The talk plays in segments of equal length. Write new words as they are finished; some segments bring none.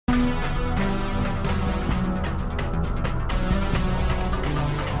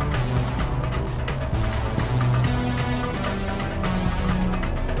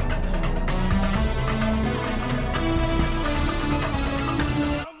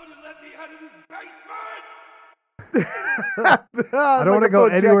I don't want to go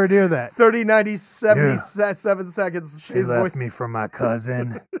anywhere near that. 30, 90, 77 seconds. She left me for my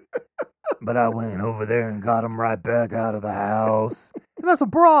cousin, but I went over there and got him right back out of the house. And that's a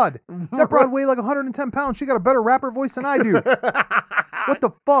broad. That broad weighed like 110 pounds. She got a better rapper voice than I do. What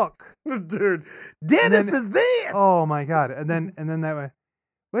the fuck? Dude, Dennis is this. Oh my God. And then that way.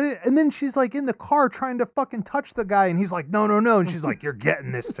 And then she's like in the car trying to fucking touch the guy, and he's like, no. And she's like, you're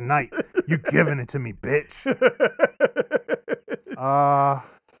getting this tonight. You giving it to me, bitch.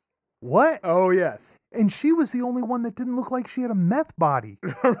 What? Oh, yes. And she was the only one that didn't look like she had a meth body.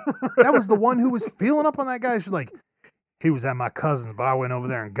 That was the one who was feeling up on that guy. She's like, he was at my cousin's, but I went over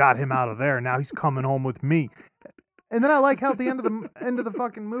there and got him out of there. Now he's coming home with me. And then I like how at the end of the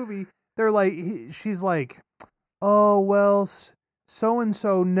fucking movie, they're like, she's like, oh, well,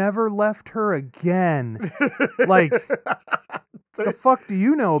 so-and-so never left her again. Like, the fuck do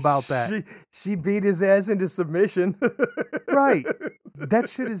you know about that? She beat his ass into submission. Right. That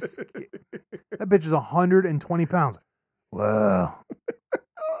shit is... That bitch is 120 pounds. Well,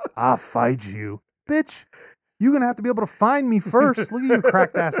 I'll fight you. Bitch, you're going to have to be able to find me first. Look at you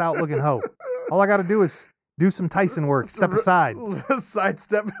cracked ass out looking hoe. All I got to do is do some Tyson work. Step aside.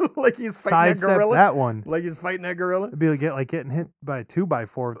 Sidestep like he's fighting Sidestep a gorilla. that one. Like he's fighting that gorilla. It'd be like getting hit by a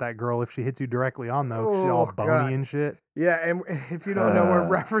 2x4 with that girl if she hits you directly on, though. She's all bony God. and shit. Yeah, and if you don't know, we're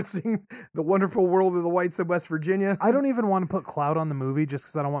referencing The Wonderful World of the Whites of West Virginia. I don't even want to put clout on the movie just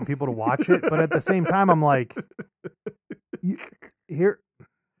because I don't want people to watch it. But at the same time, I'm like,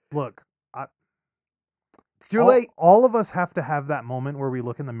 look. It's too late. All of us have to have that moment where we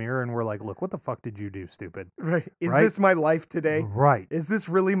look in the mirror and we're like, look, what the fuck did you do, stupid? Right. Is this my life today? Right. Is this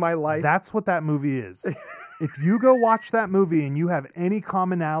really my life? That's what that movie is. If you go watch that movie and you have any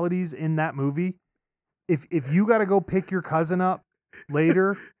commonalities in that movie, if you got to go pick your cousin up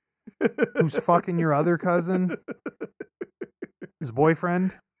later, who's fucking your other cousin, his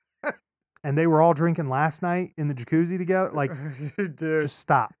boyfriend, and they were all drinking last night in the jacuzzi together, like, Dude, just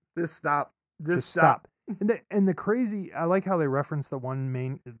stop. Just stop. Just stop. And the crazy, I like how they reference the one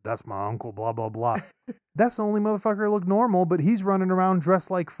main, that's my uncle, blah, blah, blah. That's the only motherfucker that looked normal, but he's running around dressed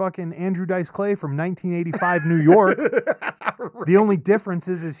like fucking Andrew Dice Clay from 1985 New York. Right. The only difference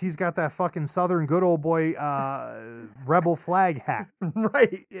is he's got that fucking Southern good old boy rebel flag hat.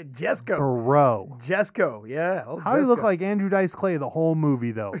 Right. Yeah, Jesco. Bro. Jesco, yeah. Oh, how do you look like Andrew Dice Clay the whole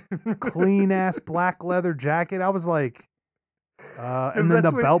movie, though? Clean ass black leather jacket. I was like... and then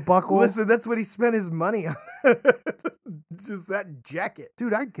the belt buckle. Listen, that's what he spent his money on. Just that jacket.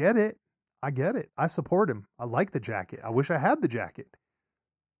 Dude, I get it. I support him. I like the jacket. I wish I had the jacket.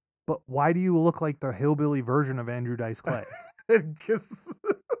 But why do you look like the hillbilly version of Andrew Dice Clay?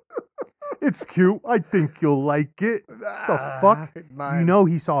 It's cute. I think you'll like it. The fuck? You know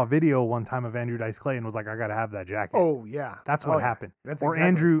he saw a video one time of Andrew Dice Clay and was like, I gotta have that jacket. Oh, yeah. That's what happened. That's or exactly.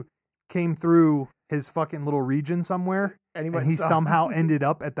 Andrew came through his fucking little region somewhere and he somehow ended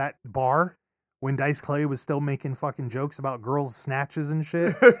up at that bar when Dice Clay was still making fucking jokes about girls' snatches and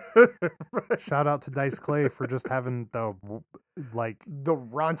shit. Right. Shout out to Dice Clay for just having the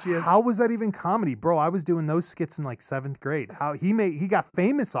raunchiest. How was that even comedy? Bro, I was doing those skits in like 7th grade. How he got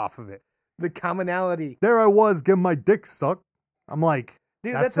famous off of it. The commonality. There I was getting my dick sucked. I'm like,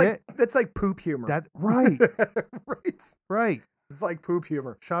 dude, that's like poop humor. Right. Right. It's like poop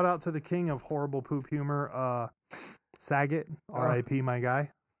humor. Shout out to the king of horrible poop humor, Saget, R.I.P. my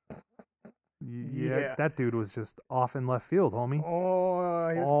guy. Yeah, that dude was just off in left field, homie.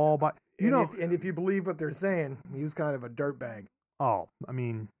 And if you believe what they're saying, he was kind of a dirtbag. Oh, I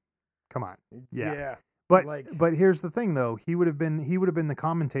mean, come on. Yeah. But here's the thing, though. He would have been the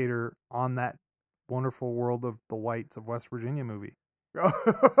commentator on that Wonderful World of the Whites of West Virginia movie.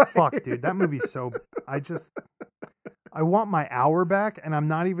 Fuck, dude, that movie's so. I want my hour back, and I'm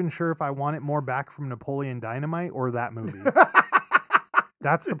not even sure if I want it more back from Napoleon Dynamite or that movie.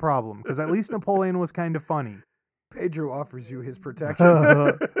 That's the problem, because at least Napoleon was kind of funny. Pedro offers you his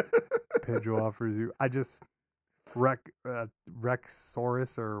protection. Pedro offers you. I just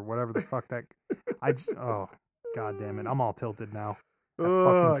Rexsaurus or whatever the fuck that. Oh, god damn it! I'm all tilted now. That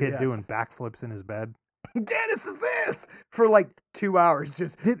fucking kid doing backflips in his bed. Dennis is this for like 2 hours.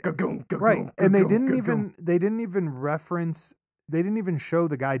 Just right, and they didn't even reference. They didn't even show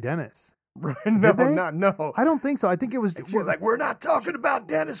the guy Dennis. No. I don't think so. I think it was. She was like, "We're not talking about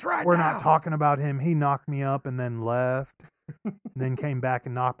Dennis now. We're not talking about him. He knocked me up and then left, and then came back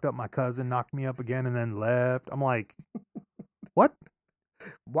and knocked up my cousin, knocked me up again, and then left." I'm like, what?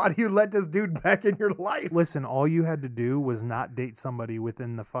 Why do you let this dude back in your life? Listen, all you had to do was not date somebody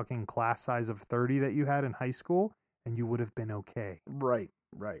within the fucking class size of 30 that you had in high school, and you would have been okay. Right.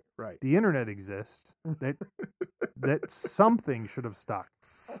 The internet exists. That something should have stuck.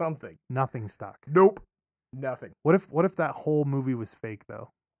 Something. Nothing stuck. Nope. Nothing. What if that whole movie was fake though?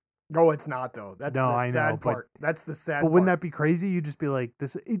 No, it's not though. That's No, the I know, sad but- part. That's the sad But wouldn't part. that be crazy? You'd just be like,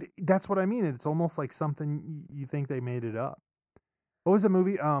 that's what I mean. It's almost like something you think they made it up. What was the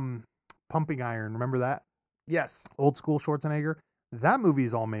movie? Pumping Iron. Remember that? Yes. Old school Schwarzenegger. That movie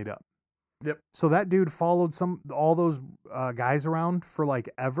is all made up. Yep. So that dude followed all those guys around for like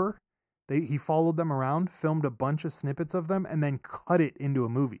ever. He followed them around, filmed a bunch of snippets of them, and then cut it into a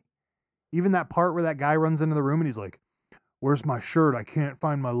movie. Even that part where that guy runs into the room and he's like, "Where's my shirt? I can't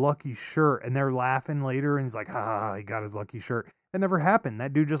find my lucky shirt." And they're laughing later, and he's like, he got his lucky shirt. That never happened.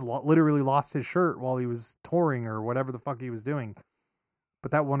 That dude just literally lost his shirt while he was touring or whatever the fuck he was doing.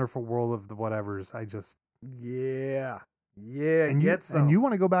 But that wonderful world of the whatevers, I just... Yeah. And you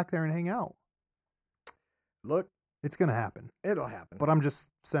want to go back there and hang out. Look, It's going to happen. it'll happen. But I'm just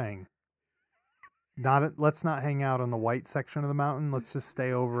saying, let's not hang out on the white section of the mountain. Let's just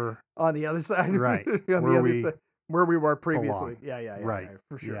stay over. On the other side. Right. On the Where other we side. Where we were previously. belong. Yeah. Right.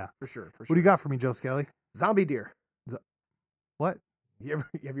 For sure. Yeah. For sure. What do you got for me, Joe Skelly? Zombie deer. What?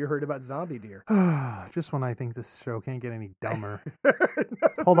 Have you heard about zombie deer? Just when I think this show can't get any dumber. No,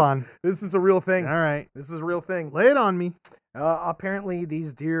 Hold on. This is a real thing. All right. This is a real thing. Lay it on me. Apparently,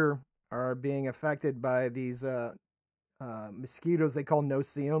 these deer are being affected by these mosquitoes they call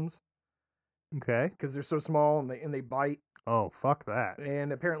no-see-ums Okay. because they're so small and they bite. Oh, fuck that.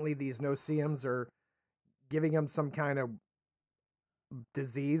 And apparently, these no-see-ums are giving them some kind of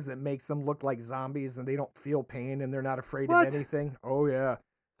disease that makes them look like zombies, and they don't feel pain, and they're not afraid What? of anything. Oh yeah,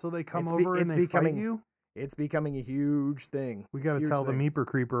 So they come It's be- over and it's they becoming- fight you? it's becoming a huge thing. We got to Huge tell the thing. Meeper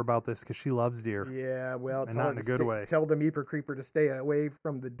Creeper about this because she loves deer. Yeah, well, And tell not her in a to good stay- way. Tell the Meeper Creeper to stay away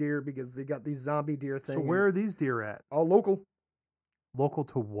from the deer because they got these zombie deer thing. So where are these deer at? All local. Local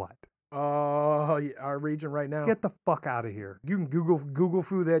to what? Our region right now. Get the fuck out of here. You can Google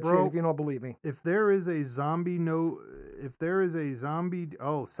foo that Bro. shit if you don't believe me. If there is a zombie,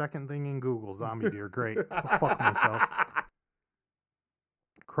 second thing in Google, zombie deer. Great. I'll fuck myself.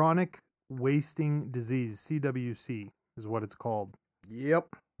 Chronic wasting disease, CWC, is what it's called. Yep.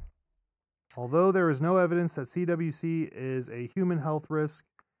 Although there is no evidence that CWC is a human health risk,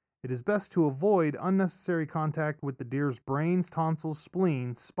 it is best to avoid unnecessary contact with the deer's brains, tonsils,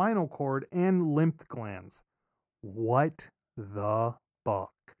 spleen, spinal cord, and lymph glands. What the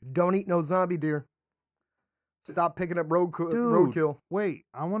fuck? Don't eat no zombie deer. Stop picking up Dude. roadkill. Wait,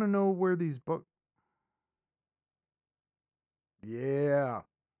 I want to know where these books... Yeah.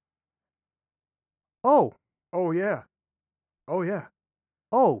 Oh, Oh yeah. Oh yeah.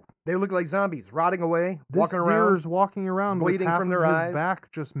 oh, They look like zombies, rotting away, this walking around. deer's walking around bleeding with half from of their his eyes.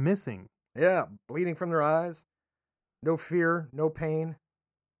 back just missing. Yeah, bleeding from their eyes. No fear, no pain.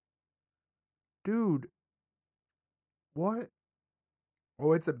 Dude, what?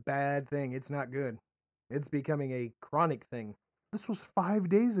 Oh, it's a bad thing. It's not good. It's becoming a chronic thing. This was 5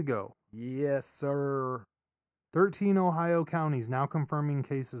 days ago. Yes, sir. 13 Ohio counties now confirming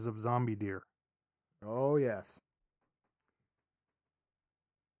cases of zombie deer. Oh, yes.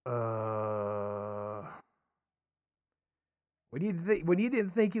 When you didn't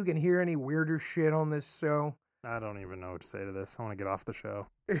think you can hear any weirder shit on this show, I don't even know what to say to this. I want to get off the show.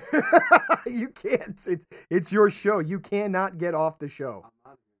 you can't. It's your show. You cannot get off the show.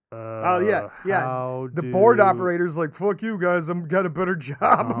 Oh, yeah. How The do board operator's like, "Fuck you guys. I'm got a better job."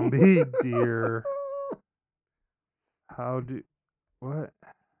 Zombie deer. What?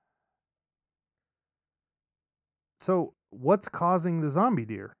 So, what's causing the zombie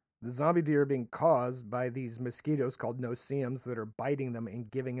deer? The zombie deer are being caused by these mosquitoes called no-see-ums that are biting them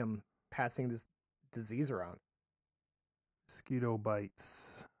and passing this disease around. Mosquito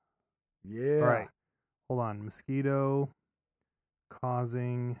bites. Yeah. All right. Hold on. Mosquito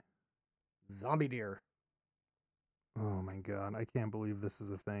causing. Zombie deer. Oh my God. I can't believe this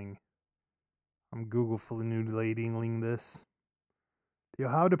is a thing. I'm Google flanulating this. The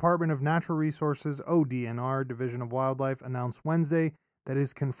Ohio Department of Natural Resources, ODNR, Division of Wildlife, announced Wednesday that it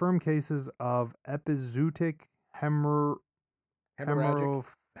has confirmed cases of epizootic Hemorrhagic.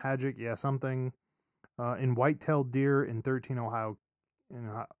 hemorrhagic, something, in white-tailed deer in 13 Ohio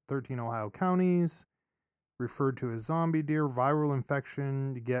counties, referred to as zombie deer, viral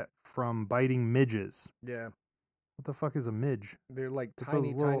infection to get from biting midges. Yeah. What the fuck is a midge? They're like It's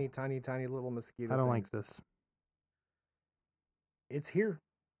tiny, those little- tiny little mosquito I don't things. like this. It's here.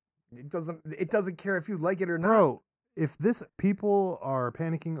 It doesn't care if you like it or not. Bro, if people are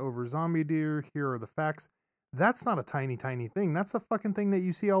panicking over zombie deer, here are the facts. That's not a tiny thing. That's a fucking thing that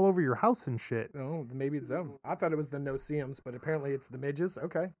you see all over your house and shit. Oh, maybe it's them. I thought it was the no-see-ums, but apparently it's the midges.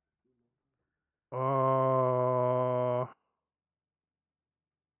 Okay.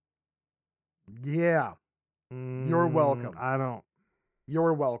 Yeah. You're welcome. I don't.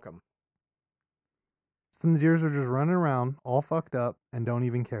 You're welcome. Some deers are just running around all fucked up and don't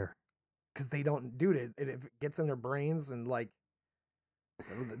even care. Because they don't, dude, it gets in their brains and like,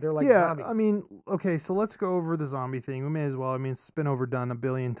 they're like yeah, zombies. I mean, okay, so let's go over the zombie thing. We may as well. I mean, it's been overdone a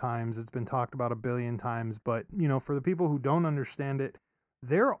billion times. It's been talked about a billion times. But, you know, for the people who don't understand it,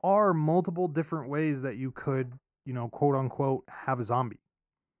 there are multiple different ways that you could, you know, quote unquote, have a zombie.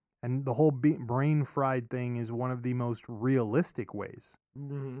 And the whole brain fried thing is one of the most realistic ways.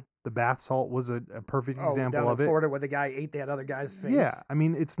 Mm-hmm. The bath salt was a perfect example down of in it. Florida where the guy ate that other guy's face. Yeah, I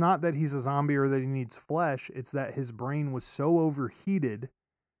mean, it's not that he's a zombie or that he needs flesh. It's that his brain was so overheated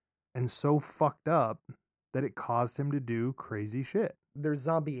and so fucked up that it caused him to do crazy shit. They're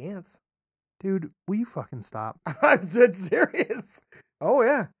zombie ants. Dude, will you fucking stop? I'm dead serious. Oh,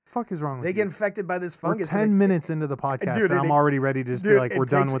 yeah. Fuck is wrong with They you? get infected by this We're fungus. 10 minutes into the podcast, Dude, and I'm already ready to just be like, we're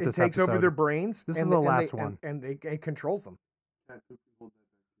done with this episode. It takes episode. over their brains. This is the last one. And it controls them.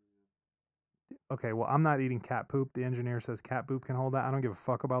 Okay, well, I'm not eating cat poop. The engineer says cat poop can hold that. I don't give a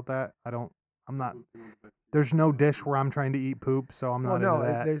fuck about that. I'm not. There's no dish where I'm trying to eat poop, so I'm not into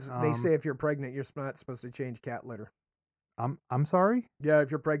that. They say if you're pregnant, you're not supposed to change cat litter. I'm sorry? Yeah, if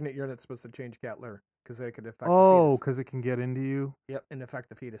you're pregnant, you're not supposed to change cat litter because it could affect the Oh, fetus. because it can get into you? Yep, and affect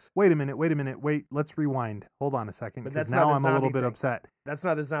the fetus. Wait a minute. Wait, let's rewind. Hold on a second, But because that's not now a I'm a little zombie bit thing. upset. That's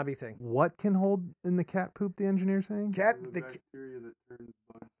not a zombie thing. What can hold in the cat poop, the engineer saying? The bacteria that turns bugs into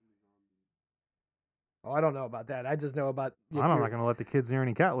zombies. Oh, I don't know about that. I just know about. I'm not going to let the kids near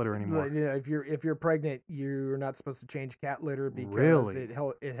any cat litter anymore. You know, if you're pregnant, you're not supposed to change cat litter because Really?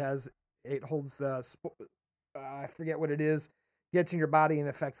 it holds I forget what it is. Gets in your body and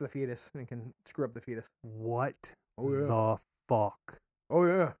affects the fetus and can screw up the fetus. What Oh, yeah. the fuck? Oh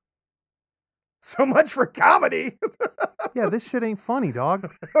yeah. So much for comedy. Yeah, this shit ain't funny,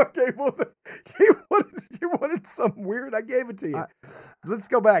 dog. Okay, well, you wanted something weird. I gave it to you. Let's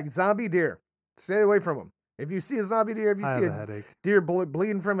go back. Zombie deer. Stay away from them. If you see a zombie deer, if you I see have a a headache. deer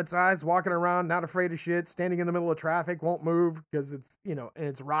bleeding from its eyes, walking around, not afraid of shit, standing in the middle of traffic, won't move because it's, you know, and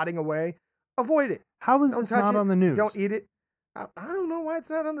it's rotting away, avoid it. How is Don't this touch not it. on the news? Don't eat it. I don't know why it's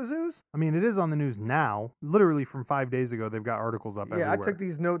not on the zoos. I mean, it is on the news now. Literally from 5 days ago, they've got articles up everywhere. Yeah, I took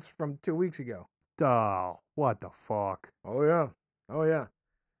these notes from 2 weeks ago. Oh, what the fuck? Oh yeah. Oh yeah.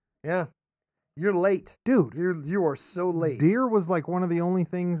 Yeah. You're late. Dude, You are so late. deer was like one of the only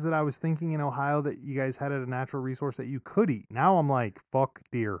things that I was thinking in Ohio that you guys had at a natural resource that you could eat. Now I'm like, fuck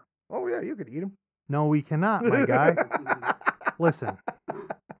deer. Oh yeah, you could eat them. No, we cannot, my guy. Listen,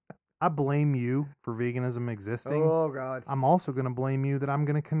 I blame you for veganism existing. Oh god. I'm also going to blame you that I'm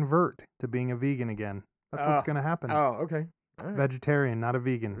going to convert to being a vegan again. That's what's going to happen. Oh, okay. All right. Vegetarian, not a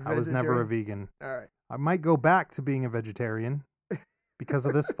vegan. I was never a vegan. All right. I might go back to being a vegetarian because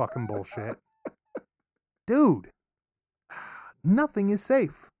of this fucking bullshit. Dude, nothing is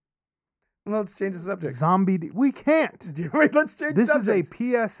safe. Let's change the subject. We can't. Wait, let's change This the is a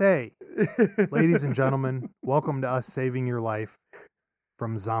subject. PSA. Ladies and gentlemen, welcome to us saving your life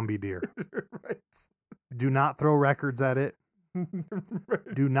from zombie deer. Right. Do not throw records at it.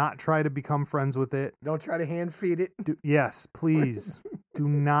 Right. Do not try to become friends with it. Don't try to hand feed it. Yes, please. Do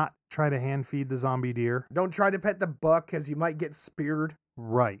not try to hand feed the zombie deer. Don't try to pet the buck because you might get speared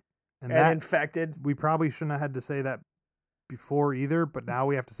Right. and that infected. we probably shouldn't have had to say that before either, but now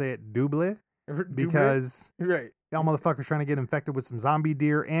we have to say it double because Right. y'all motherfuckers trying to get infected with some zombie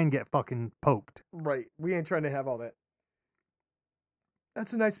deer and get fucking poked. Right. We ain't trying to have all that.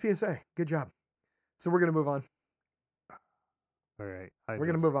 That's a nice PSA. Good job. So we're going to move on. All right. We're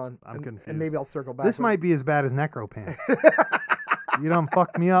going to move on. I'm confused. And maybe I'll circle back. This might be as bad as Necropants. You done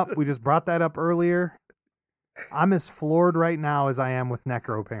fucked me up. We just brought that up earlier. I'm as floored right now as I am with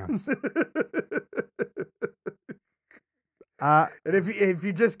Necropants. And if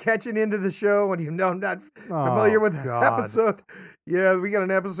you're just catching into the show and you know I'm not familiar with the episode, yeah, we got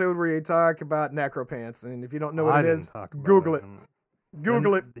an episode where you talk about Necropants. And if you don't know what it is, Google it.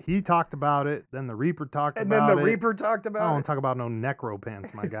 Google it. He talked about it. Then the Reaper talked And about it. then the Reaper talked I about don't it. talk about no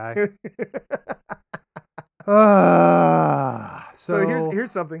Necropants, my guy. So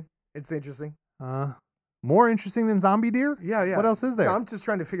here's something. It's interesting. More interesting than zombie deer? Yeah, yeah. What else is there? No, I'm just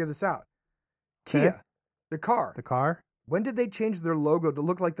trying to figure this out. Okay. Kia, the car. The car? When did they change their logo to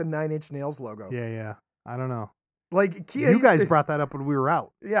look like the Nine Inch Nails logo? Yeah. I don't know. Like Kia. You guys brought that up when we were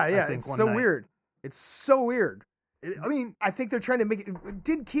out. Yeah. think It's one so night. weird. It's so weird. I mean, I think they're trying to make it.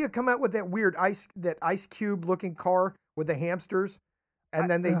 Didn't Kia come out with that weird ice cube looking car with the hamsters? And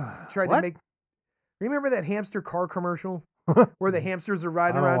then they tried to make. Remember that hamster car commercial where the hamsters are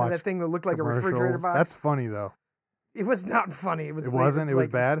riding around in that thing that looked like a refrigerator box? That's funny though. It was not funny. It wasn't. It was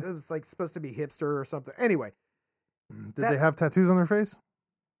bad. It was like supposed to be hipster or something. Anyway, did they have tattoos on their face?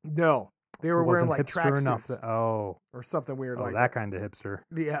 No, they were wearing like tracksuits. Oh, or something weird like that kind of hipster.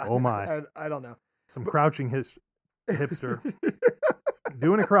 Yeah. Oh my. I don't know. Some crouching hipster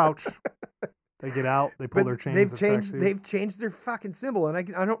doing a crouch. They get out. They pull their chains. They've changed their fucking symbol, and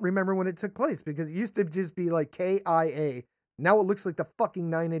I don't remember when it took place because it used to just be like KIA. Now it looks like the fucking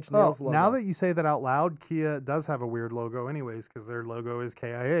 9 Inch Nails logo. Now that you say that out loud, Kia does have a weird logo anyways because their logo is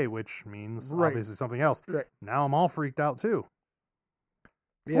KIA, which means obviously something else. Right. Now I'm all freaked out too.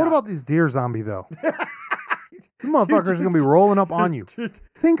 So what about these deer zombie though? These motherfuckers are going to be rolling up on you.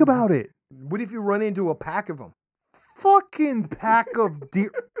 Think about it. What if you run into a pack of them? Fucking pack of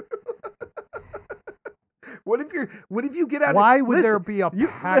deer. What if you get out? Why would there be a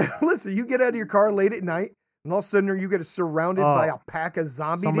pack? Listen, you get out of your car late at night, and all of a sudden you get surrounded by a pack of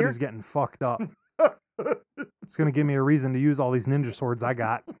zombie Somebody's deer. Getting fucked up. It's going to give me a reason to use all these ninja swords I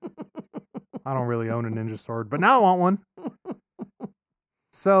got. I don't really own a ninja sword, but now I want one.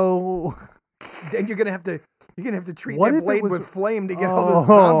 So then you're gonna have to treat that blade with flame to get all the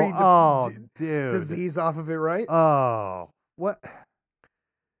zombie disease off of it, right? Oh, what?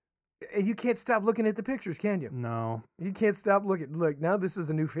 And you can't stop looking at the pictures, can you? No, you can't stop looking. Look, now this is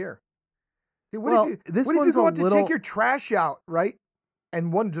a new fear. What if you go out to take your trash out, right?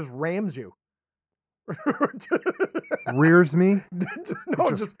 And one just rams you. Rears me?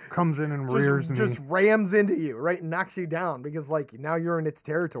 No, just comes in and rears me. Just rams into you, right? And knocks you down because, like, now you're in its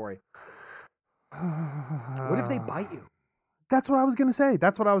territory. What if they bite you? That's what I was going to say.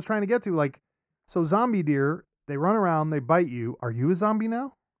 That's what I was trying to get to. Like, so zombie deer, they run around, they bite you. Are you a zombie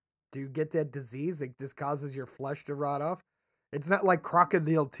now? Do you get that disease that just causes your flesh to rot off? It's not like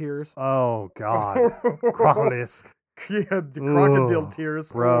crocodile tears. Oh, God. Crocodilisk. Yeah, the crocodile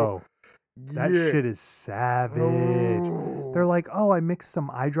tears. Bro. That shit is savage. Oh. They're like, oh, I mixed some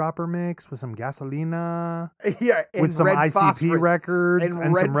eyedropper mix with some gasolina. Yeah, with some ICP records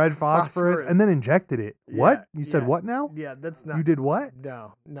and some red phosphorus and then injected it. Yeah, what? You said what now? Yeah, that's not. You did what?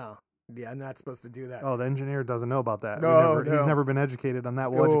 No. Yeah, I'm not supposed to do that. Oh, the engineer doesn't know about that. No. He's never been educated on that.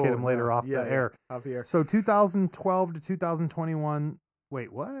 We'll educate him later off the air. Off the air. So 2012 to 2021.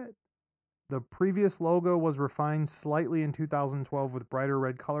 Wait, what? The previous logo was refined slightly in 2012 with brighter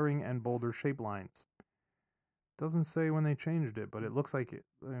red coloring and bolder shape lines. Doesn't say when they changed it, but it looks like it.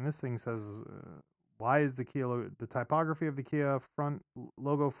 And this thing says, why is the Kia the typography of the Kia front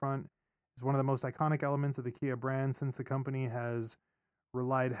logo front is one of the most iconic elements of the Kia brand since the company has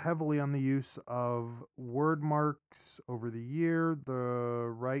relied heavily on the use of word marks over the year. The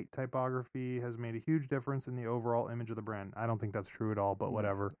right typography has made a huge difference in the overall image of the brand. I don't think that's true at all, but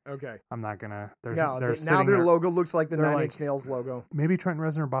whatever. Okay. I'm not going to... Now their logo looks like the 9 Inch Nails logo. Maybe Trent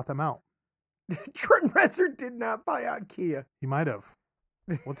Reznor bought them out. Trent Reznor did not buy out Kia. He might have.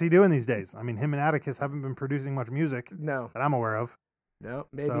 What's he doing these days? I mean, him and Atticus haven't been producing much music that I'm aware of. No,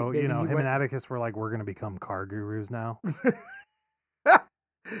 maybe. So, maybe him and Atticus were like, we're going to become car gurus now.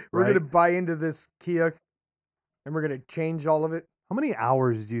 We're going to buy into this Kia and we're going to change all of it. How many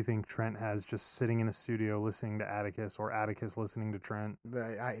hours do you think Trent has just sitting in a studio listening to Atticus or Atticus listening to Trent?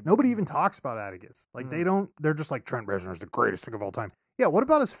 Nobody even talks about Atticus. Like they're just like, Trent Reznor's the greatest thing of all time. Yeah, what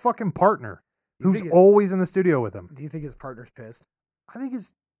about his fucking partner who's always in the studio with him? Do you think his partner's pissed? I think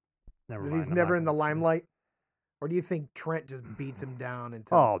he's he's never in the limelight? Or do you think Trent just beats him down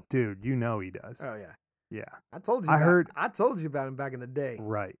until... Oh, dude, you know he does. Oh, yeah. Yeah. I told you about him back in the day.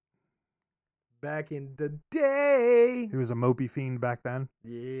 Right. Back in the day. He was a mopey fiend back then.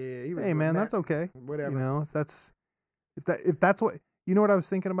 Yeah. He was hey man, that's okay. Whatever. You know, if that's what, you know what I was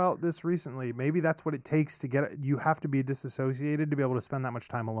thinking about this recently, maybe that's what it takes to get it. You have to be disassociated to be able to spend that much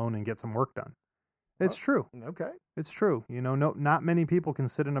time alone and get some work done. It's true. Okay. It's true. You know, not many people can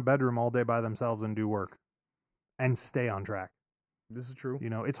sit in a bedroom all day by themselves and do work and stay on track. This is true. You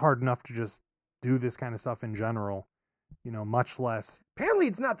know, it's hard enough to just do this kind of stuff in general, you know, much less. Apparently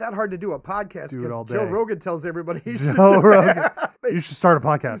it's not that hard to do a podcast because Joe Rogan tells everybody you should start a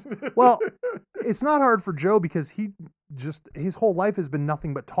podcast. Well, it's not hard for Joe because his whole life has been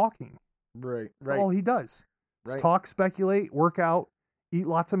nothing but talking. Right. That's all he does. Right. Talk, speculate, work out, eat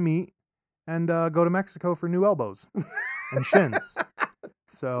lots of meat, and go to Mexico for new elbows and shins.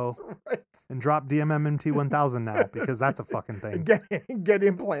 So, and drop DMMMT 1000 now because that's a fucking thing. Get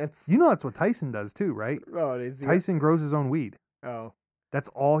implants. You know that's what Tyson does too, right? Oh, Tyson grows his own weed. Oh. That's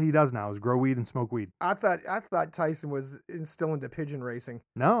all he does now is grow weed and smoke weed. I thought Tyson was still into pigeon racing.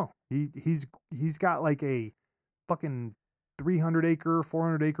 No, he's got like a fucking 300-acre,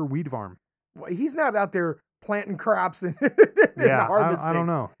 400-acre weed farm. Well, he's not out there planting crops and, harvesting. I don't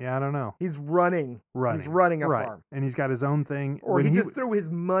know. Yeah, I don't know. He's running. He's running a farm. And he's got his own thing. Or he just threw his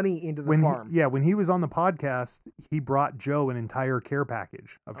money into the farm. When he was on the podcast, he brought Joe an entire care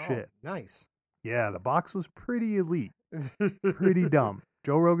package of shit. Nice. Yeah, the box was pretty elite. Pretty dumb.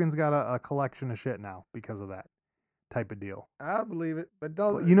 Joe Rogan's got a collection of shit now because of that type of deal. I believe it. But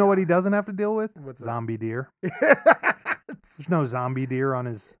don't. You know what he doesn't have to deal with? What's zombie deer. There's no zombie deer on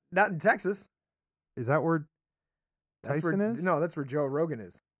his... Not in Texas. Is that where Tyson is? No, that's where Joe Rogan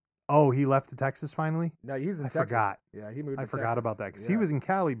is. Oh, he left to Texas finally? No, he's in Texas. I forgot. Yeah, he moved to I Texas. forgot about that because he was in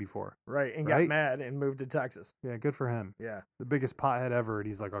Cali before. Right, and got mad and moved to Texas. Yeah, good for him. Yeah. The biggest pothead ever, and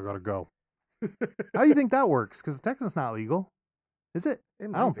he's like, I gotta go. How do you think that works? Because Texas is not legal. Is it? I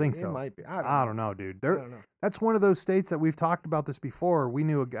don't think so. It might be. I don't know, dude. I don't know. That's one of those states that we've talked about this before. We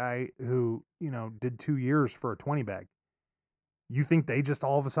knew a guy who, did 2 years for a 20 bag. You think they just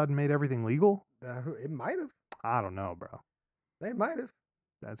all of a sudden made everything legal? It might have. I don't know, bro. They might have.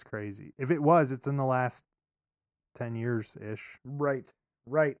 That's crazy. If it was, it's in the last 10 years-ish. Right.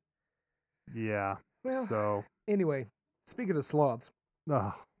 Yeah. Well, so anyway, speaking of sloths.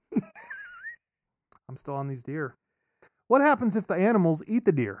 I'm still on these deer. What happens if the animals eat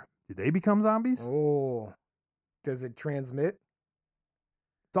the deer? Do they become zombies? Oh. Does it transmit?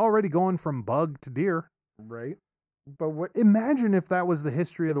 It's already going from bug to deer. Right. But what? Imagine if that was the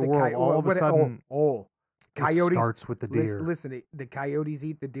history of the world. All of a sudden, coyotes it starts with the deer. Listen, the coyotes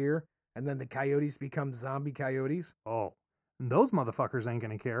eat the deer, and then the coyotes become zombie coyotes. Oh, and those motherfuckers ain't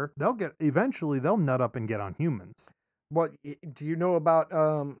gonna care. Eventually they'll nut up and get on humans. Well, do you know about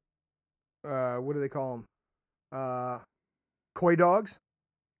what do they call them? Coy dogs.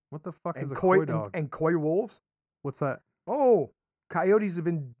 What the fuck is a coy dog? And coy wolves. What's that? Oh, coyotes have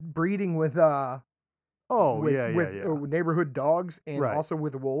been breeding with neighborhood dogs and also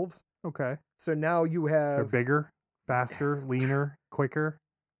with wolves. Okay. So now you have... They're bigger, faster, leaner, quicker.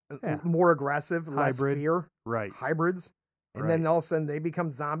 More aggressive, less fear. Right. Hybrids. And then all of a sudden they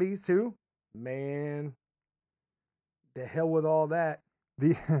become zombies too? Man. The hell with all that.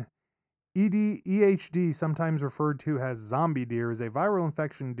 The EHD, sometimes referred to as zombie deer, is a viral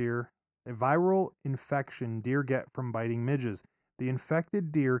infection deer get from biting midges. The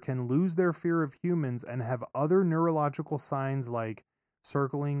infected deer can lose their fear of humans and have other neurological signs like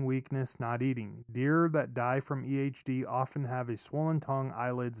circling, weakness, not eating. Deer that die from EHD often have a swollen tongue,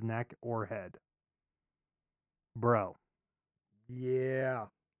 eyelids, neck, or head. Bro. Yeah.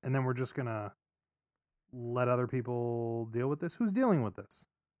 And then we're just going to let other people deal with this? Who's dealing with this?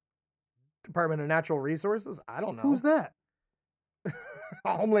 Department of Natural Resources? I don't know. Who's that?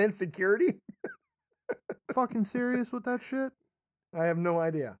 Homeland Security? Fucking serious with that shit? I have no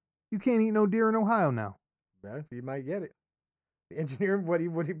idea. You can't eat no deer in Ohio now. Yeah, you might get it. The engineer, what are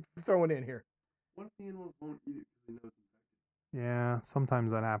you throwing in here? What if the animals won't eat it because they know it's infected? Yeah,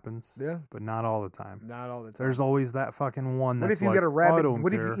 sometimes that happens. Yeah. But not all the time. Not all the time. There's always that fucking one that's what if you like, got a rabid, oh,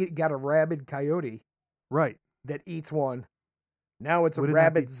 what if you got a rabid coyote? Right. That eats one. Now it's a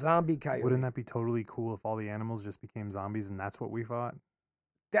rabid zombie coyote. Wouldn't that be totally cool if all the animals just became zombies and that's what we fought?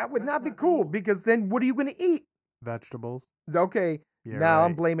 That would not be cool because then what are you going to eat? Vegetables. Okay. Yeah, now right.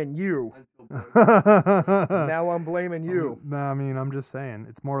 I'm blaming you. Now I'm blaming you. I mean, I'm just saying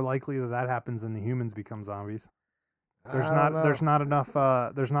it's more likely that happens than the humans become zombies. There's not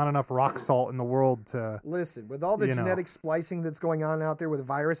enough rock salt in the world to listen. With all the genetic splicing that's going on out there with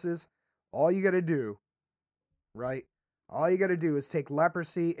viruses, all you got to do, right? All you got to do is take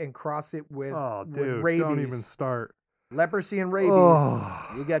leprosy and cross it with rabies. Don't even start. Leprosy and rabies.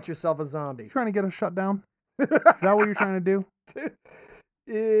 You got yourself a zombie. You trying to get us shut down? Is that what you're trying to do?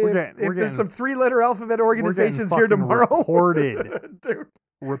 If there's some 3-letter alphabet organizations here tomorrow.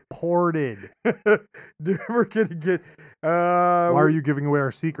 Reported. Dude, we're going to get... why are you giving away our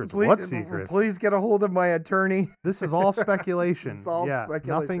secrets? What secrets? Please get a hold of my attorney. This is all speculation. It's all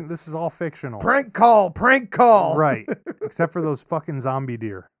speculation. This is all fictional. Prank call. Right. Except for those fucking zombie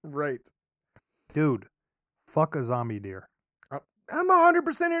deer. Right. Dude, fuck a zombie deer. I'm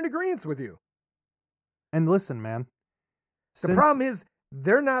 100% in agreement with you. And listen, man. The problem is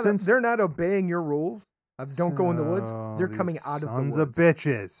they're not obeying your rules of don't go in the woods. They're coming out of the woods. Sons of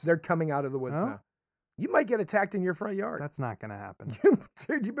bitches. They're coming out of the woods now. You might get attacked in your front yard. That's not going to happen.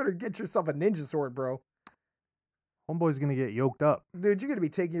 Dude, you better get yourself a ninja sword, bro. Homeboy's going to get yoked up. Dude, you're going to be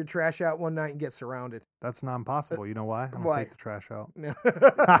taking your trash out one night and get surrounded. That's not impossible. You know why? I'm going to take the trash out. No.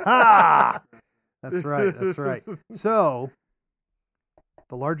 That's right. So,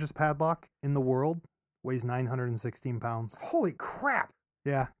 The largest padlock in the world weighs 916 pounds. Holy crap.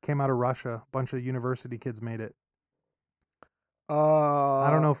 Yeah, came out of Russia. A bunch of university kids made it. I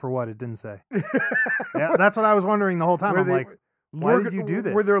don't know for what. It didn't say. Yeah, that's what I was wondering the whole time. I'm like, why did you do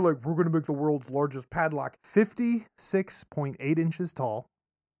this? Where they're like, we're going to make the world's largest padlock. 56.8 inches tall.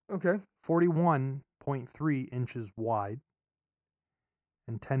 Okay. 41.3 inches wide.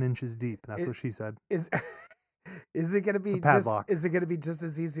 And 10 inches deep. That's what she said. Is it going to be padlock? Is it going to be just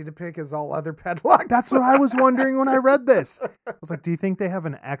as easy to pick as all other padlocks? That's what I was wondering when I read this. I was like, do you think they have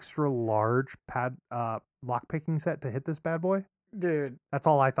an extra large lock picking set to hit this bad boy? Dude. That's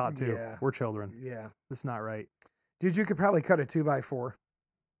all I thought too. Yeah. We're children. Yeah. That's not right. Dude, you could probably cut a 2x4.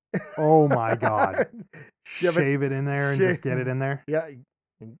 Oh my God. Shave it in there and just get it in there? Yeah.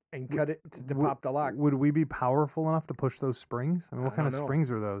 And cut it to pop the lock. Would we be powerful enough to push those springs? I mean, what kind of springs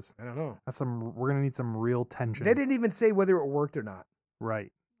are those? I don't know. We're going to need some real tension. They didn't even say whether it worked or not.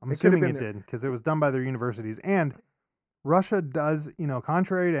 Right. I'm assuming it did because it was done by their universities. And Russia does,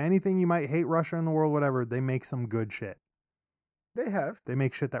 contrary to anything you might hate Russia in the world, whatever, they make some good shit. They have. They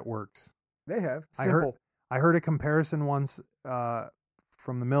make shit that works. They have. Simple. I heard a comparison once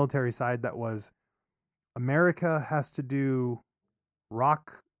from the military side that was America has to do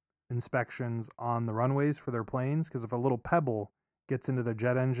rock inspections on the runways for their planes because if a little pebble gets into the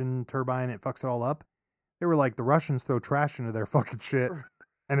jet engine turbine, it fucks it all up. They were like, the Russians throw trash into their fucking shit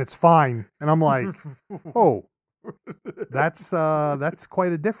and it's fine. And I'm like, oh, that's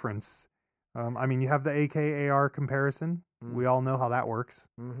quite a difference. I mean, you have the AK-AR comparison. We all know how that works.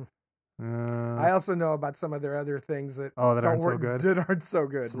 Mm-hmm. I also know about some of their other things that aren't so good. That aren't so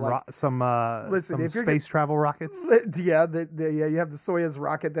good. Some space travel rockets. Yeah, you have the Soyuz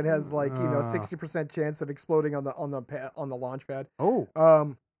rocket that has 60% chance of exploding on the launch pad. Oh,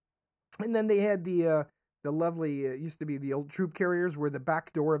 and then they had the lovely used to be the old troop carriers where the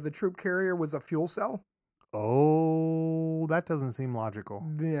back door of the troop carrier was a fuel cell. Oh, that doesn't seem logical.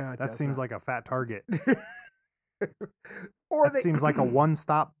 Yeah, that seems like a fat target. Seems like a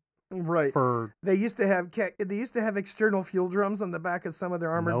one-stop. Right. They used to have external fuel drums on the back of some of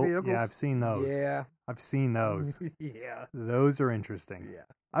their armored vehicles. Yeah, I've seen those. Yeah. I've seen those. Yeah. Those are interesting. Yeah.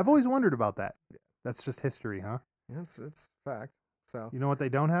 I've always wondered about that. Yeah. That's just history, huh? It's fact. So you know what they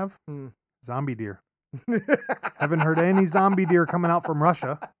don't have? Zombie deer. Haven't heard any zombie deer coming out from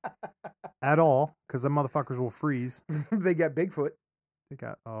Russia at all because them motherfuckers will freeze. They got Bigfoot.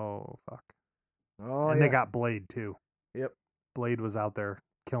 Oh fuck. Oh, and they got Blade too. Yep. Blade was out there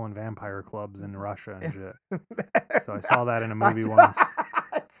killing vampire clubs in Russia and shit. So I saw that in a movie once.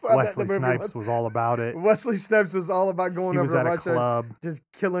 Wesley Snipes was all about it. Wesley Snipes was all about going over to Russia. He was at a club. Just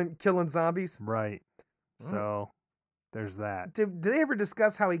killing zombies. Right. So there's that. Did they ever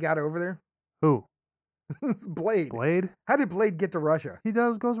discuss how he got over there? Who? Blade. Blade? How did Blade get to Russia? He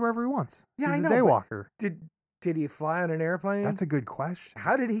goes wherever he wants. Yeah, He's I know. A daywalker. Did he fly on an airplane? That's a good question.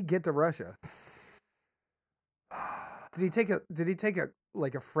 How did he get to Russia? Did he take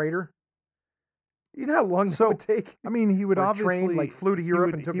a freighter? You know how long that would take? I mean, he would obviously flew to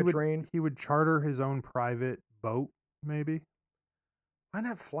Europe and took a train. He would charter his own private boat, maybe. Why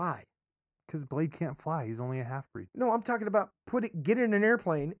not fly? Because Blade can't fly. He's only a half-breed. No, I'm talking about get in an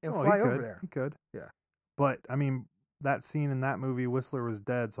airplane and fly over there. He could. Yeah. But, I mean, that scene in that movie, Whistler was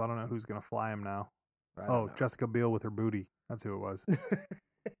dead, so I don't know who's going to fly him now. Jessica Biel with her booty. That's who it was.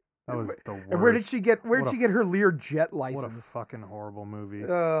 That was the worst. And where did she get her Lear jet license? What a fucking horrible movie.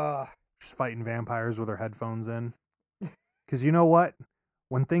 She's fighting vampires with her headphones in. Because you know what?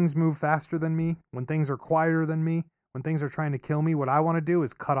 When things move faster than me, when things are quieter than me, when things are trying to kill me, what I want to do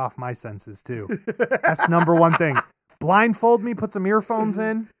is cut off my senses too. That's number one thing. Blindfold me, put some earphones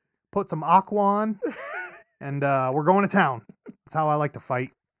in, put some aqua on, and we're going to town. That's how I like to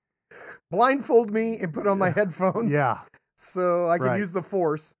fight. Blindfold me and put on my headphones. Yeah. So I can use the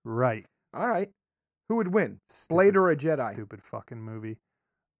Force. Right. All right. Who would win? Blade or a Jedi? Stupid fucking movie.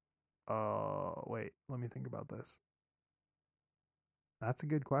 Wait. Let me think about this. That's a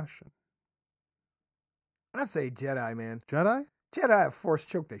good question. I say Jedi, man. Jedi? Jedi Force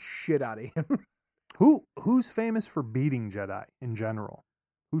choked the shit out of him. Who's famous for beating Jedi in general?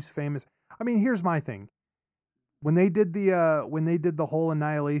 Who's famous? I mean, here's my thing. When they did the whole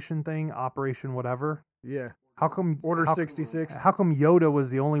annihilation thing, Operation whatever. Yeah. How come Order 66? How come Yoda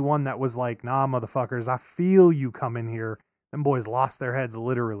was the only one that was like, nah, motherfuckers, I feel you coming here. Them boys lost their heads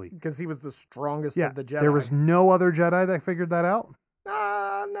literally. Because he was the strongest of the Jedi. There was no other Jedi that figured that out?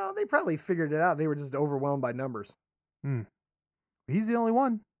 No, they probably figured it out. They were just overwhelmed by numbers. He's the only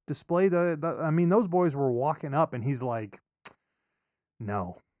one. Displayed I mean, those boys were walking up and he's like,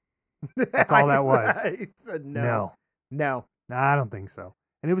 no. That's all that was. He said no. No, I don't think so.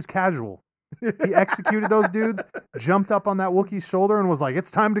 and it was casual. He executed those dudes, jumped up on that Wookiee's shoulder, and was like,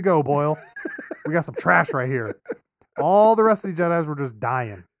 "It's time to go, Boyle. We got some trash right here." All the rest of the Jedis were just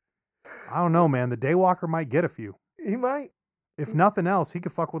dying. I don't know, man. The Daywalker might get a few. He might. If nothing else, he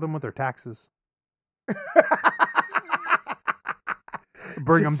could fuck with them with their taxes.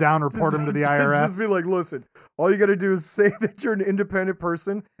 Bring them down, report them to the IRS. Just be like, listen, all you got to do is say that you're an independent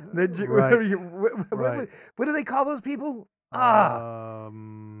person. That you, Right. What do they call those people?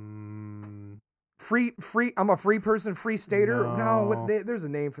 Free. I'm a free person, free stater. No, there's a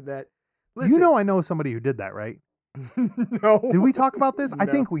name for that. Listen. You know, I know somebody who did that, right? No. Did we talk about this? No. I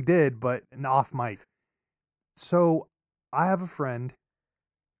think we did, but off mic. So I have a friend.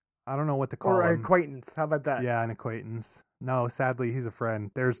 I don't know what to call or him. an acquaintance. How about that? Yeah, an acquaintance. No, sadly, he's a friend.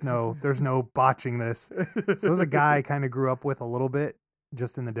 There's no botching this. So there's a guy I kind of grew up with a little bit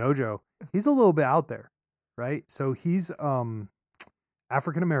just in the dojo. He's a little bit out there, right? So he's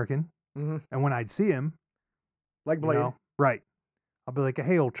African American, and when I'd see him, like Blade, right, I'll be like,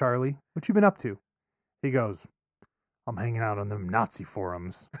 "Hey, old Charlie, what you been up to?" He goes, "I'm hanging out on them Nazi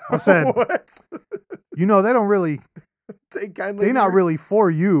forums." I said, "What? You know, they don't really take kindly. They're not really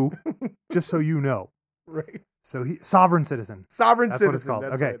for you, just so you know." Right. So he sovereign citizen. That's what it's called.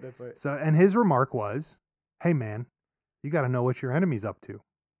 That's okay. Right, that's right. So, and his remark was, "Hey man, you got to know what your enemy's up to."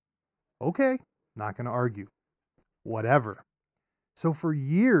 Okay, not going to argue. Whatever. So for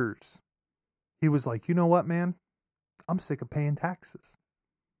years, he was like, "You know what, man? I'm sick of paying taxes."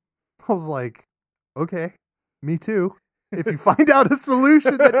 I was like, "Okay, me too. If you find out a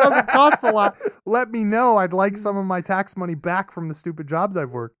solution that doesn't cost a lot, let me know. I'd like some of my tax money back from the stupid jobs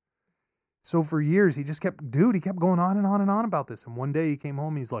I've worked." So for years, he kept going on and on and on about this. And one day he came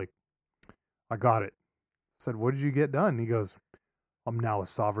home, he's like, "I got it." I said, "What did you get done?" He goes, "I'm now a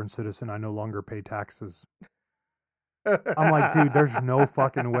sovereign citizen. I no longer pay taxes." I'm like, "Dude, there's no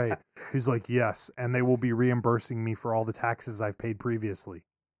fucking way." He's like, "Yes, and they will be reimbursing me for all the taxes I've paid previously."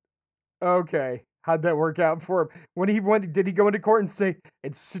 Okay. How'd that work out for him? Did he go into court and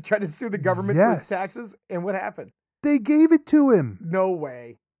try to sue the government for his taxes? And what happened? They gave it to him. No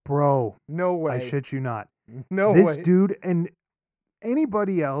way. Bro. No way. I shit you not. No way. This dude and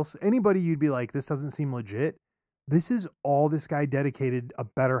anybody you'd be like, this doesn't seem legit. This is all this guy dedicated a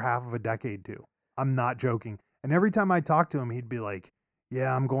better half of a decade to. I'm not joking. And every time I talk to him, he'd be like,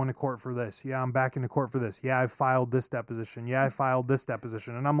 "Yeah, I'm going to court for this. Yeah, I'm back into court for this. Yeah, I filed this deposition. Yeah, I filed this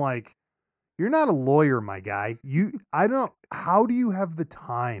deposition." And I'm like, "You're not a lawyer, my guy. How do you have the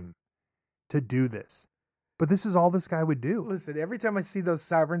time to do this?" But this is all this guy would do. Listen, every time I see those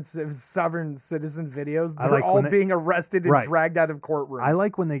sovereign citizen videos, they're all being arrested and dragged out of courtrooms. I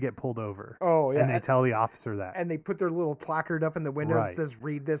like when they get pulled over. Oh, yeah. And they tell the officer that. And they put their little placard up in the window that says,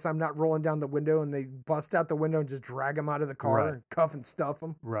 "Read this. I'm not rolling down the window." And they bust out the window and just drag them out of the car and cuff and stuff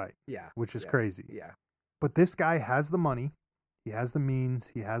them. Right. Yeah. Which is crazy. Yeah. But this guy has the money. He has the means.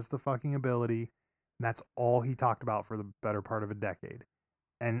 He has the fucking ability. And that's all he talked about for the better part of a decade.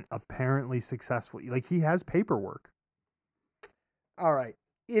 And apparently successfully. Like, he has paperwork. All right.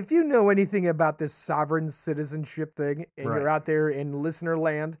 If you know anything about this sovereign citizenship thing and you're out there in listener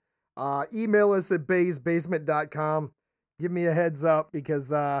land, email us at baysbasement.com. Give me a heads up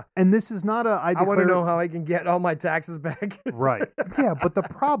because and this is not I want to know how I can get all my taxes back. Right. Yeah, but the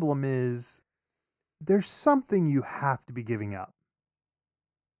problem is there's something you have to be giving up.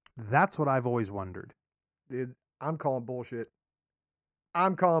 That's what I've always wondered. Dude, I'm calling bullshit.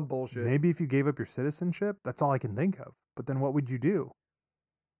 Maybe if you gave up your citizenship, that's all I can think of. But then what would you do?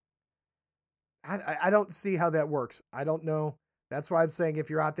 I don't see how that works. I don't know. That's why I'm saying if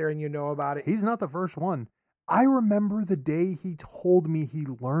you're out there and you know about it. He's not the first one. I remember the day he told me he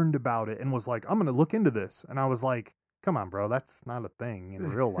learned about it and was like, "I'm going to look into this." And I was like, "Come on, bro. That's not a thing in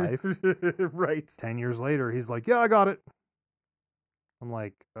real life." Right. 10 years later, he's like, "Yeah, I got it." I'm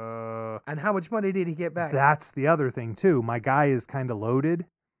like, And how much money did he get back? That's the other thing, too. My guy is kind of loaded.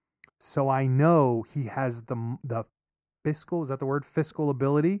 So I know he has the fiscal, is that the word? Fiscal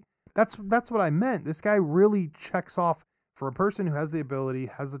ability. That's what I meant. This guy really checks off for a person who has the ability,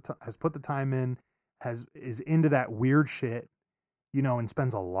 has put the time in, is into that weird shit, and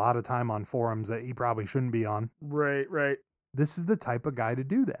spends a lot of time on forums that he probably shouldn't be on. Right. This is the type of guy to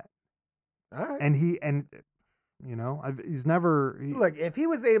do that. All right. And he's never look, if he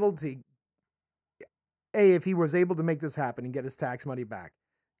was able to make this happen and get his tax money back,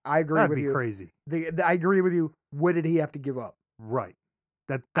 I agree with you. That'd be crazy. I agree with you. What did he have to give up? Right.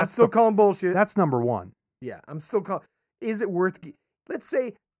 I'm still calling bullshit. That's number one. Yeah, I'm still calling. Is it worth? Let's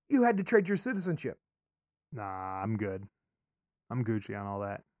say you had to trade your citizenship. Nah, I'm good. I'm Gucci on all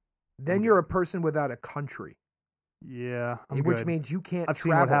that. Then you're a person without a country. Yeah, which means you can't. I've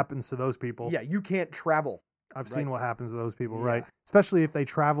seen what happens to those people. Yeah, you can't travel. I've seen what happens to those people, right? Especially if they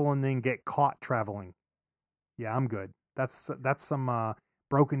travel and then get caught traveling. Yeah, I'm good. That's some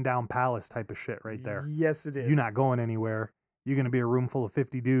Broken Down Palace type of shit right there. Yes, it is. You're not going anywhere. You're going to be a room full of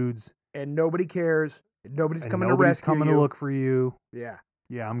 50 dudes. And nobody cares. Nobody's coming to nobody's rescue coming you. to look for you. Yeah.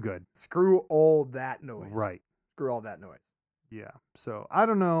 Yeah, I'm good. Screw all that noise. Right. Screw all that noise. Yeah. So, I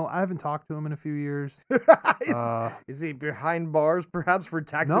don't know. I haven't talked to him in a few years. Is he behind bars perhaps for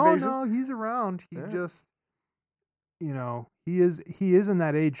tax evasion? No, he's around. He just, he is in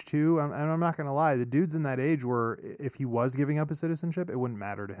that age too. And I'm not going to lie. The dude's in that age where if he was giving up his citizenship, it wouldn't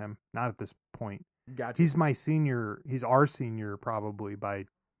matter to him. Not at this point. Gotcha. He's my senior. He's our senior probably by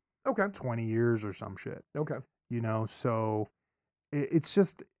 20 years or some shit. Okay. So it's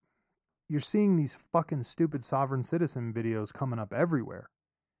just, you're seeing these fucking stupid sovereign citizen videos coming up everywhere,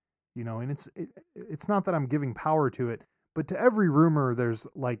 and it's not that I'm giving power to it, but to every rumor, there's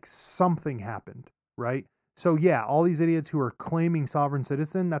like something happened, right? So yeah, all these idiots who are claiming sovereign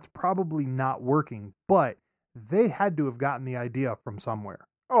citizen, that's probably not working, but they had to have gotten the idea from somewhere.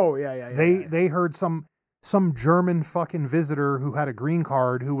 Oh yeah. They heard some German fucking visitor who had a green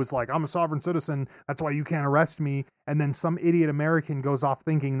card who was like, I'm a sovereign citizen, that's why you can't arrest me. And then some idiot American goes off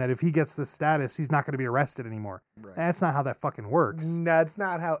thinking that if he gets this status, he's not going to be arrested anymore. Right. That's not how that fucking works. That's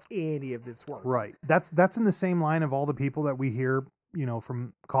not how any of this works. Right. That's in the same line of all the people that we hear,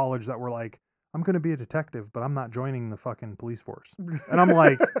 from college that were like, I'm going to be a detective, but I'm not joining the fucking police force. And I'm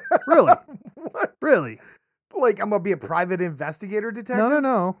like, really? What? Really? Like, I'm going to be a private investigator detective?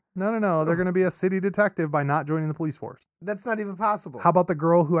 No. They're going to be a city detective by not joining the police force. That's not even possible. How about the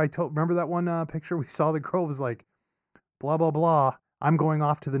girl who remember that one picture we saw? The girl was like, blah, blah, blah. I'm going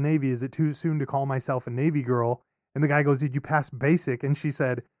off to the Navy. Is it too soon to call myself a Navy girl? And the guy goes, did you pass basic? And she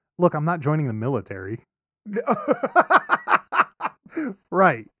said, look, I'm not joining the military.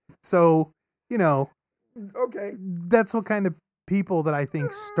 Right. So, okay. That's what kind of people that I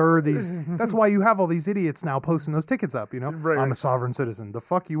think stir these. That's why you have all these idiots now posting those tickets up, Right. I'm a sovereign citizen. The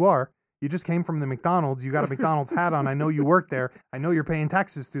fuck you are. You just came from the McDonald's. You got a McDonald's hat on. I know you work there. I know you're paying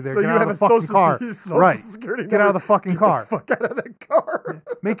taxes through there. So get you out have of the fucking car. Right. Get out of the fucking car. Get the fuck out of the car.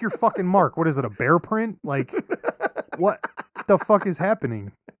 Make your fucking mark. What is it, a bear print? Like, what the fuck is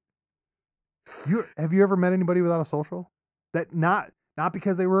happening? Have you ever met anybody without a social? That not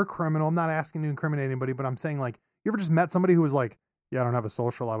because they were a criminal. I'm not asking to incriminate anybody, but I'm saying, like, you ever just met somebody who was like, yeah, I don't have a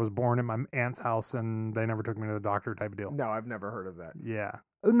social. I was born in my aunt's house and they never took me to the doctor type of deal. No, I've never heard of that. Yeah.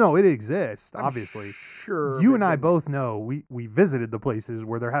 No, it exists, I'm obviously. Sure. You and I both know we visited the places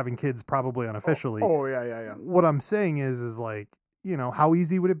where they're having kids probably unofficially. Oh, yeah. What I'm saying is like, how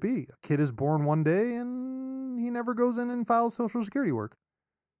easy would it be? A kid is born one day and he never goes in and files Social Security work.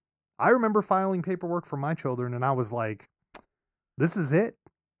 I remember filing paperwork for my children and I was like, this is it.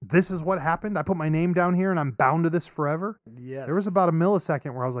 This is what happened. I put my name down here and I'm bound to this forever. Yes. There was about a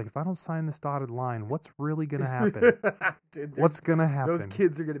millisecond where I was like, if I don't sign this dotted line, what's really going to happen? What's going to happen? Those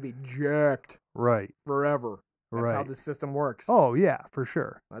kids are going to be jacked. Right. Forever. That's how Right. the system works. Oh, yeah, for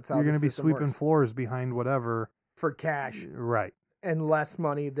sure. That's how you're the going to be system sweeping works. floors behind whatever. For cash. Right. And less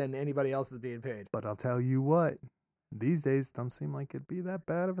money than anybody else is being paid. But I'll tell you what, these days don't seem like it'd be that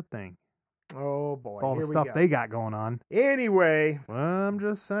bad of a thing. Oh, boy. All the stuff they got going on. Anyway. Well, I'm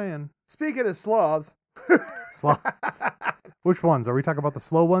just saying. Speaking of sloths. Sloths. Which ones? Are we talking about the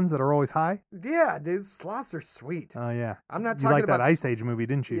slow ones that are always high? Yeah, dude. Sloths are sweet. Oh, yeah. I'm not You talking like about that Ice Age movie,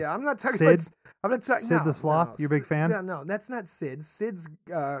 didn't you? Yeah, I'm not talking Sid? about. I'm not talking. Sid the Sloth? You a big fan? Yeah, no, that's not Sid. Sid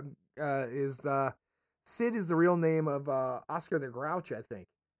is the real name of Oscar the Grouch, I think.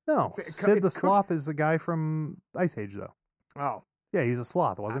 No, Sid the Sloth is the guy from Ice Age, though. Oh. Yeah, he's a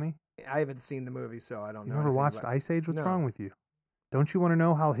sloth, wasn't he? I haven't seen the movie, so I don't know. You never watched Ice Age? What's No. wrong with you? Don't you want to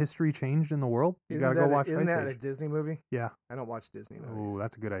know how history changed in the world? You got to go watch Ice Isn't that Age. a Disney movie? Yeah. I don't watch Disney movies. Oh,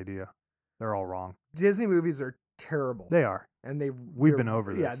 that's a good idea. They're all wrong. Disney movies are terrible. They are. And We've been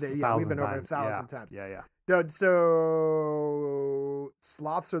over this. Yeah, we've been over it 1,000 times. No, so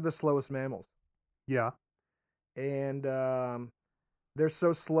sloths are the slowest mammals. Yeah. And they're